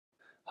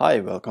Hi,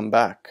 welcome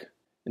back.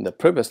 In the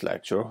previous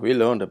lecture, we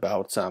learned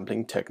about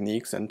sampling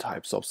techniques and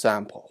types of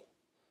sample.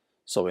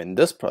 So in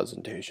this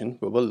presentation,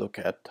 we will look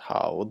at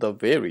how the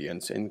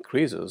variance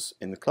increases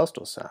in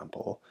cluster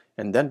sample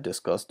and then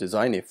discuss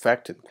design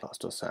effect in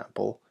cluster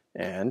sample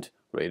and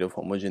rate of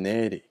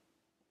homogeneity.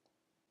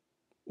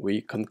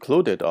 We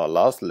concluded our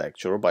last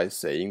lecture by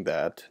saying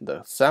that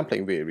the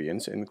sampling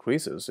variance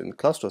increases in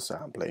cluster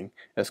sampling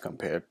as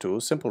compared to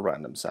simple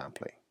random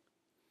sampling.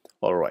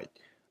 Alright,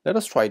 let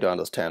us try to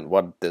understand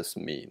what this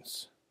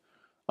means.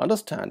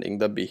 Understanding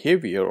the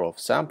behavior of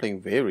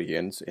sampling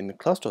variance in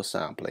cluster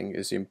sampling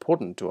is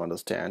important to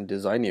understand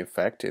design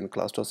effect in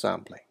cluster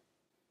sampling.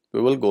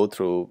 We will go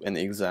through an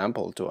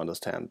example to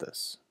understand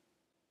this.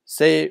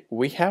 Say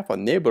we have a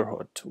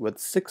neighborhood with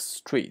 6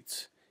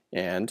 streets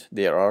and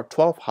there are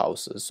 12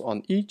 houses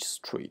on each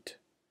street.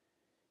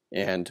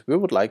 And we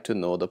would like to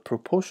know the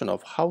proportion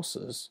of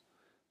houses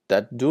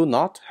that do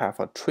not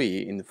have a tree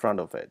in front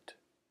of it.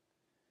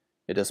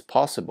 It is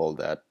possible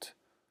that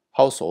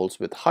households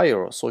with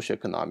higher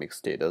socioeconomic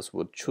status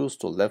would choose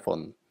to live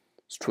on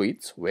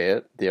streets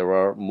where there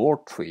are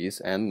more trees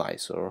and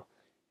nicer,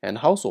 and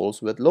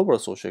households with lower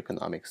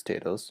socioeconomic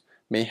status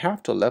may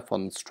have to live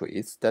on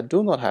streets that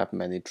do not have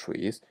many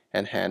trees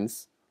and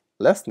hence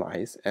less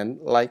nice and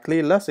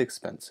likely less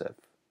expensive.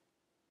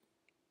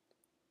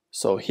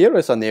 So here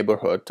is a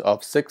neighborhood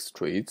of 6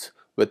 streets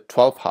with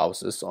 12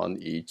 houses on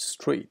each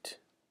street.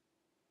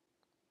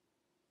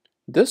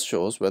 This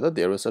shows whether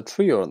there is a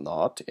tree or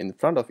not in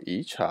front of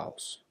each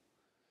house.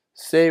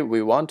 Say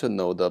we want to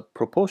know the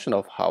proportion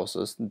of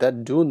houses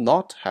that do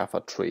not have a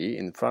tree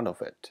in front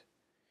of it.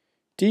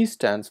 T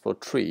stands for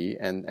tree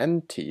and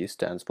NT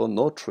stands for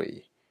no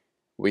tree.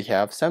 We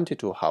have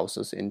 72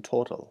 houses in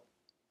total.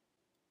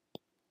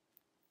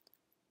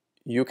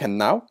 You can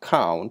now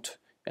count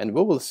and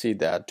we will see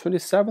that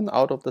 27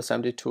 out of the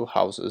 72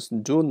 houses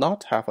do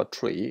not have a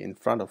tree in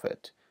front of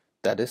it.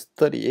 That is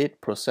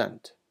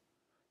 38%.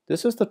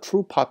 This is the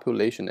true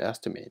population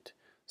estimate,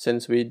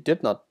 since we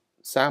did not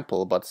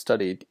sample but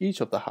studied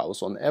each of the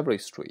houses on every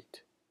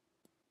street.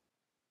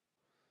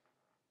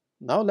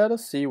 Now let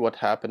us see what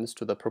happens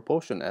to the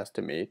proportion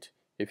estimate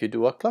if you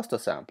do a cluster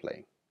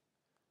sampling.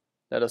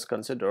 Let us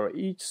consider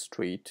each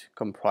street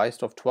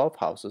comprised of 12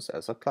 houses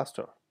as a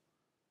cluster.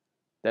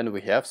 Then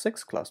we have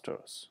 6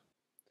 clusters.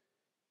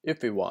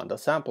 If we want a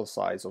sample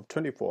size of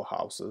 24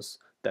 houses,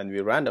 then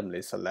we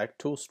randomly select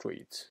 2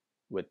 streets.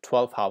 With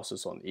 12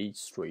 houses on each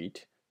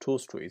street, 2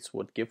 streets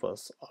would give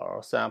us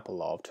our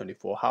sample of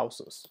 24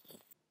 houses.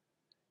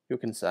 You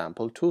can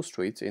sample 2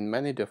 streets in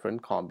many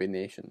different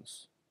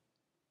combinations.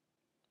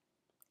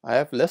 I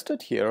have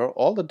listed here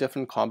all the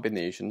different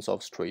combinations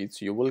of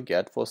streets you will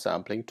get for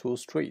sampling 2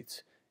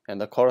 streets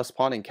and the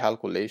corresponding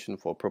calculation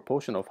for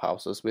proportion of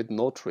houses with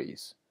no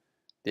trees.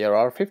 There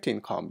are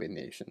 15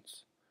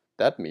 combinations.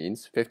 That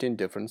means 15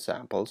 different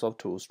samples of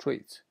 2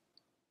 streets.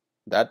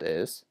 That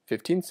is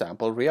 15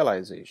 sample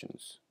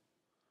realizations.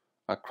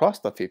 Across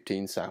the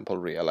 15 sample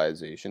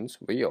realizations,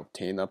 we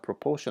obtain a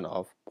proportion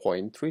of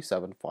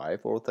 0.375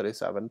 or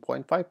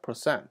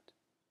 37.5%.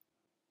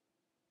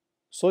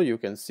 So you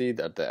can see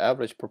that the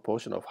average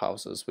proportion of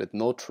houses with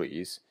no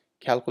trees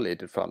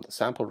calculated from the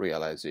sample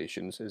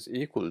realizations is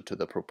equal to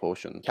the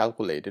proportion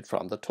calculated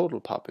from the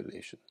total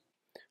population.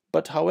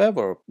 But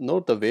however,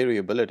 note the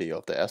variability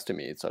of the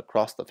estimates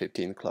across the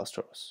 15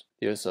 clusters.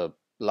 There's a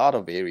lot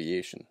of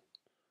variation.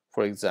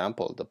 For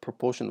example, the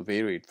proportion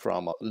varied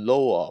from a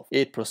low of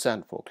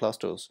 8% for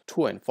clusters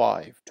 2 and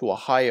 5 to a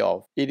high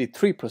of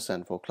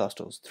 83% for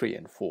clusters 3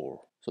 and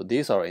 4. So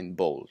these are in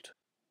bold.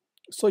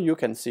 So you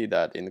can see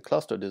that in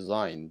cluster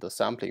design, the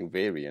sampling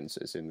variance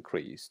is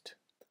increased.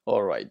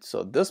 Alright,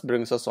 so this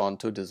brings us on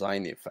to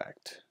design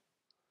effect.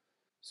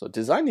 So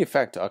design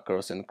effect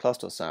occurs in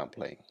cluster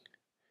sampling.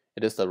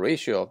 It is the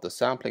ratio of the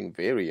sampling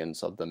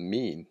variance of the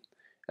mean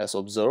as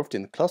observed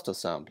in cluster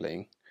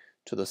sampling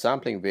to the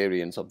sampling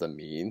variance of the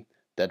mean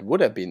that would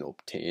have been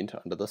obtained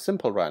under the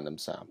simple random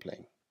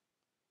sampling.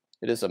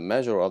 It is a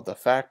measure of the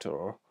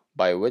factor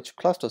by which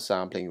cluster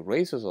sampling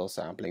raises our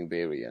sampling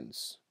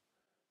variance.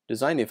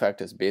 Design effect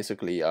is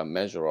basically a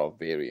measure of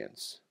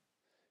variance.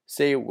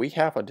 Say we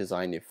have a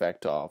design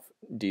effect of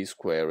d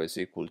squared is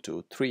equal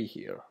to 3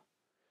 here.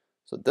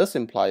 So this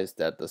implies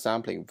that the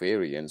sampling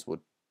variance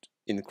would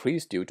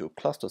increase due to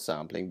cluster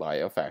sampling by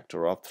a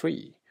factor of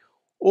 3,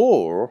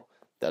 or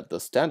that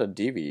the standard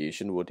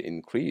deviation would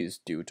increase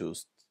due to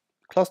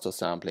cluster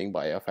sampling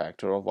by a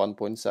factor of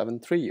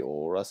 1.73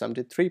 or a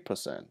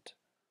 73%.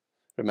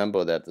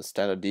 Remember that the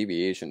standard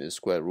deviation is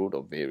square root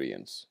of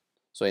variance.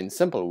 So in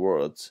simple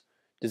words,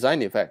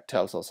 design effect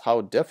tells us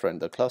how different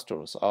the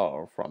clusters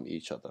are from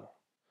each other.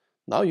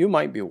 Now you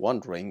might be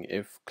wondering,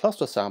 if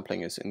cluster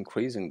sampling is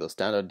increasing the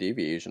standard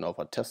deviation of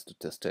a test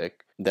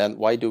statistic, then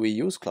why do we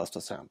use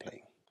cluster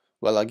sampling?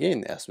 Well,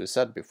 again, as we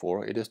said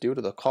before, it is due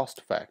to the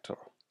cost factor.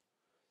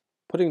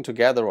 Putting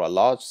together a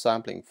large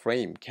sampling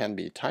frame can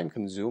be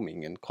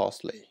time-consuming and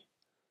costly.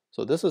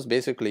 So this is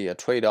basically a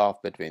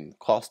trade-off between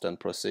cost and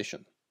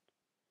precision.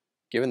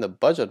 Given the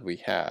budget we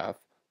have,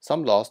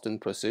 Some loss in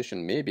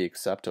precision may be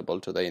acceptable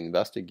to the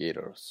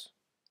investigators.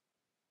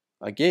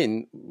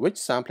 Again, which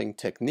sampling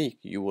technique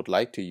you would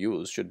like to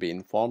use should be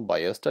informed by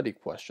a study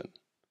question.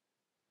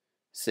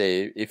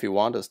 Say, if you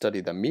want to study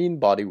the mean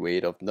body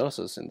weight of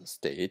nurses in the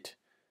state,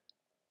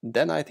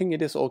 then I think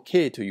it is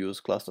okay to use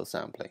cluster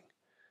sampling.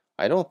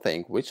 I don't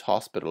think which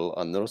hospital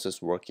a nurse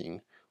is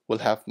working will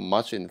have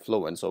much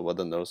influence over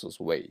the nurse's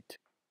weight.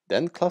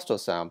 Then cluster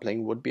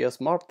sampling would be a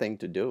smart thing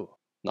to do.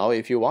 Now,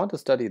 if you want to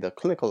study the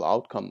clinical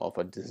outcome of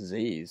a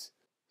disease,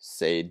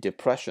 say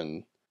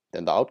depression,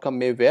 then the outcome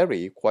may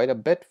vary quite a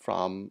bit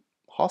from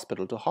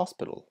hospital to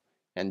hospital,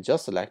 and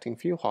just selecting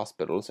few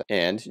hospitals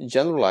and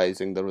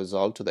generalizing the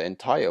result to the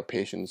entire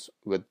patients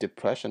with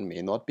depression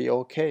may not be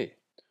okay.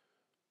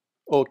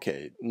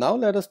 Okay, now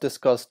let us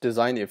discuss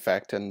design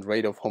effect and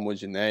rate of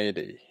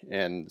homogeneity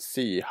and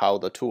see how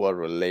the two are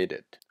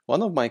related.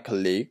 One of my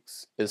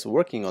colleagues is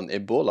working on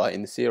Ebola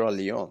in Sierra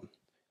Leone,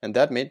 and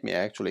that made me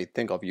actually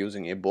think of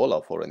using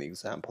Ebola for an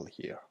example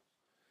here.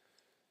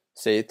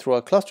 Say, through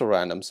a cluster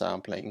random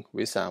sampling,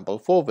 we sample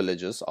 4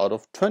 villages out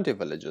of 20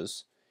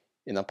 villages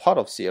in a part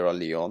of Sierra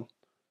Leone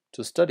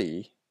to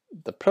study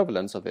the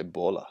prevalence of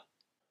Ebola.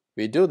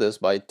 We do this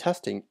by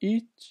testing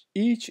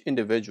each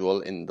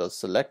individual in the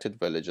selected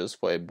villages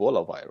for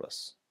Ebola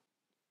virus.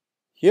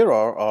 Here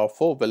are our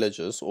 4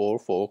 villages or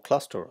 4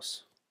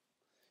 clusters.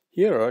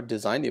 Here,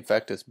 design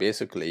effect is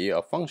basically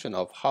a function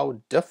of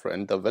how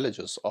different the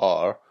villages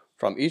are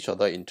from each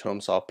other in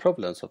terms of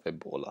prevalence of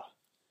Ebola.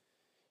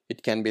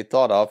 It can be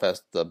thought of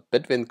as the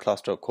between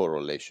cluster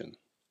correlation.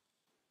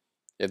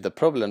 If the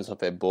prevalence of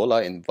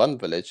Ebola in one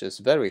village is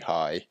very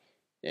high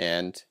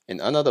and in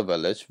another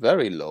village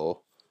very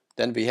low,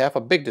 then we have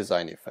a big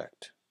design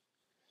effect.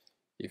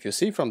 If you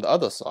see from the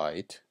other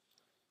side,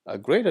 a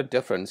greater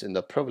difference in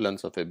the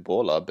prevalence of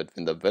Ebola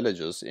between the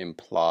villages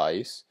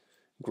implies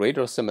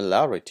greater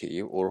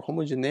similarity or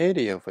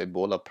homogeneity of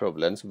Ebola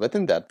prevalence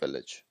within that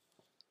village.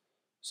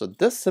 So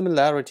this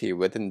similarity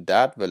within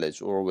that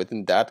village or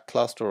within that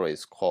cluster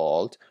is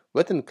called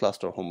within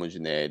cluster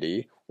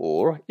homogeneity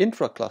or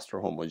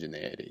intra-cluster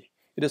homogeneity.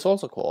 It is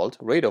also called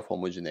rate of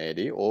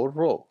homogeneity or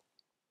rho.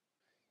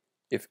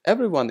 If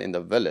everyone in the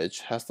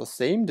village has the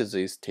same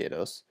disease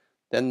status,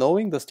 then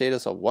knowing the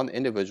status of one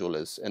individual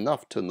is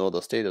enough to know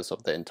the status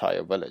of the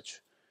entire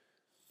village.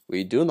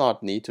 We do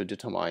not need to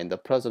determine the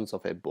presence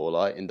of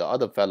Ebola in the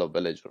other fellow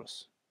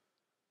villagers.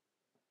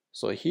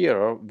 So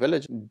here,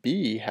 village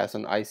B has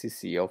an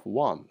ICC of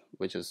 1,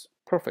 which is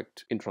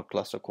perfect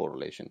intra-cluster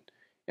correlation,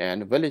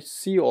 and village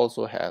C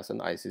also has an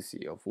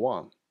ICC of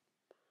 1.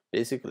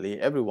 Basically,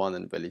 everyone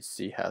in village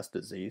C has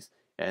disease,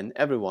 and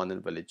everyone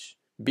in village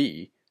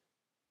B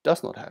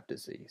does not have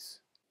disease.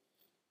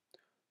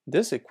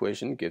 This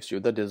equation gives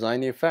you the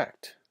design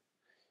effect.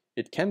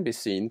 It can be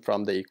seen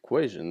from the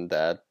equation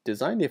that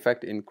design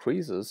effect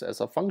increases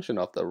as a function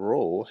of the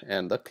rho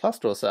and the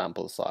cluster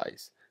sample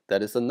size,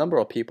 that is the number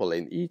of people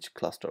in each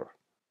cluster.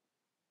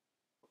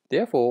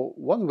 Therefore,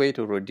 one way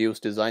to reduce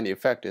design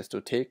effect is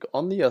to take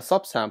only a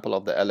subsample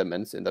of the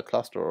elements in the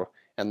cluster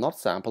and not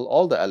sample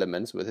all the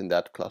elements within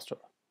that cluster.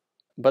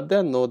 But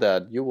then know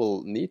that you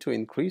will need to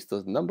increase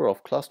the number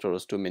of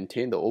clusters to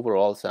maintain the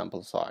overall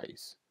sample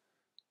size.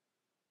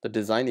 The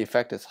design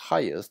effect is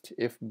highest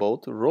if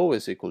both rho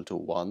is equal to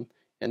 1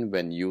 and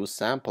when you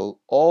sample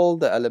all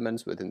the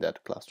elements within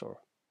that cluster.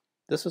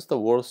 This is the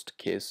worst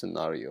case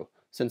scenario,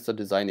 since the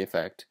design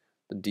effect,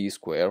 the d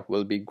square,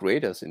 will be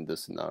greatest in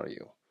this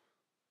scenario.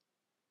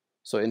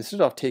 So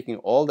instead of taking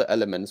all the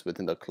elements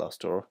within the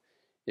cluster,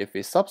 if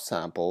we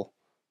subsample,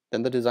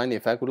 then the design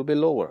effect will be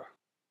lower.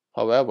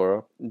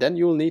 However, then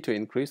you will need to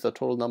increase the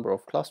total number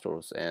of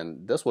clusters,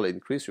 and this will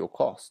increase your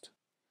cost.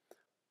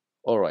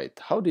 Alright,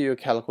 how do you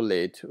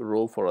calculate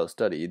rho for a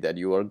study that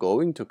you are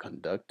going to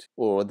conduct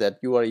or that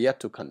you are yet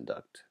to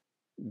conduct?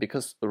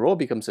 Because rho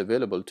becomes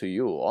available to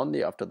you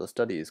only after the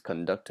study is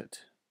conducted.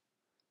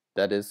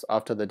 That is,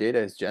 after the data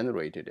is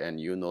generated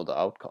and you know the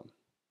outcome.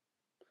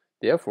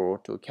 Therefore,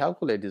 to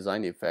calculate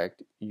design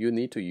effect, you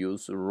need to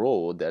use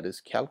rho that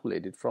is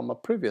calculated from a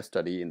previous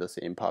study in the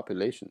same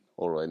population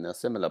or in a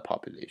similar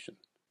population.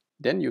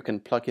 Then you can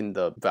plug in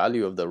the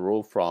value of the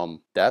rho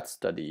from that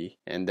study,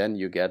 and then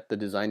you get the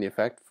design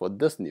effect for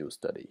this new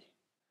study.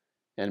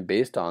 And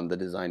based on the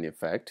design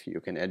effect, you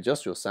can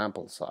adjust your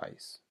sample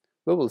size.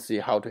 We will see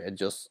how to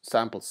adjust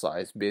sample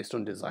size based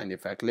on design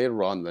effect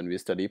later on when we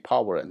study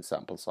power and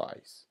sample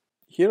size.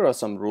 Here are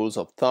some rules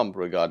of thumb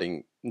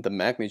regarding the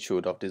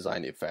magnitude of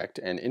design effect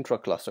and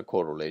intra-cluster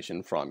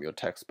correlation from your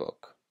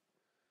textbook.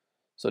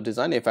 So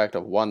design effect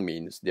of 1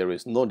 means there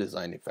is no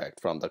design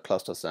effect from the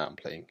cluster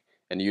sampling,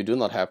 and you do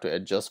not have to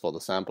adjust for the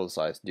sample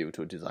size due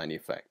to design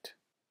effect.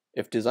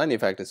 If design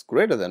effect is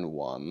greater than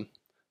 1,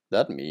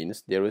 that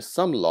means there is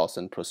some loss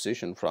in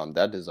precision from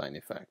that design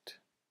effect.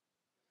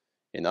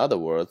 In other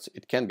words,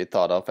 it can be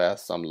thought of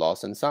as some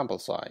loss in sample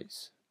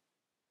size.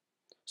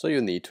 So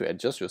you need to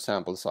adjust your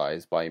sample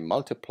size by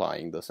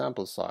multiplying the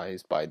sample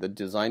size by the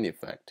design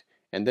effect,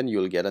 and then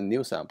you'll get a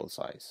new sample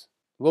size.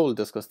 We will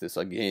discuss this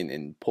again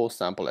in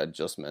post-sample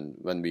adjustment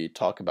when we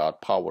talk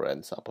about power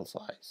and sample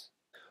size.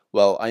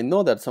 Well, I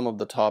know that some of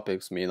the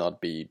topics may not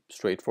be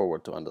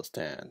straightforward to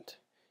understand,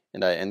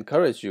 and I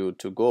encourage you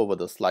to go over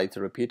the slides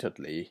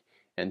repeatedly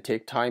and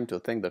take time to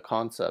think the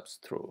concepts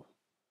through.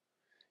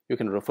 You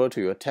can refer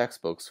to your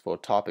textbooks for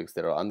topics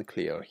that are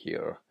unclear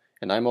here,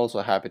 and I'm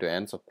also happy to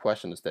answer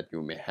questions that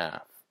you may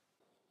have.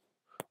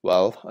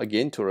 Well,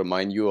 again, to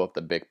remind you of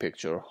the big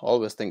picture,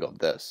 always think of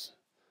this.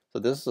 So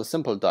this is a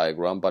simple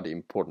diagram but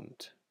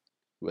important.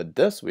 With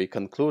this, we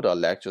conclude our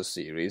lecture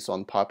series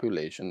on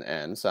population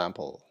and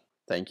sample.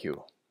 Thank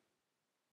you.